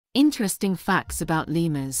Interesting facts about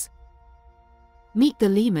lemurs. Meet the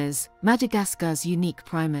lemurs, Madagascar's unique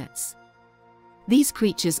primates. These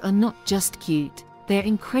creatures are not just cute, they're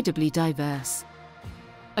incredibly diverse.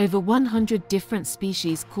 Over 100 different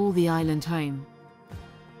species call the island home.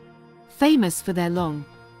 Famous for their long,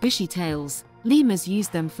 bushy tails, lemurs use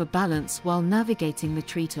them for balance while navigating the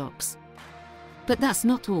treetops. But that's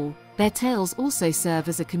not all, their tails also serve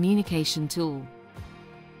as a communication tool.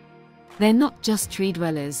 They're not just tree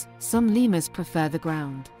dwellers, some lemurs prefer the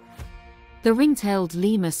ground. The ring-tailed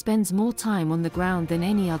lemur spends more time on the ground than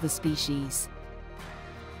any other species.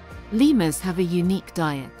 Lemurs have a unique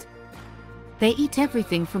diet. They eat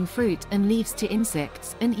everything from fruit and leaves to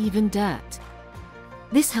insects and even dirt.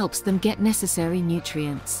 This helps them get necessary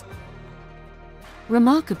nutrients.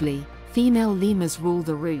 Remarkably, female lemurs rule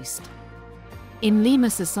the roost. In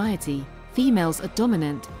lemur society, females are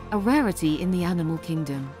dominant, a rarity in the animal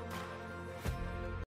kingdom.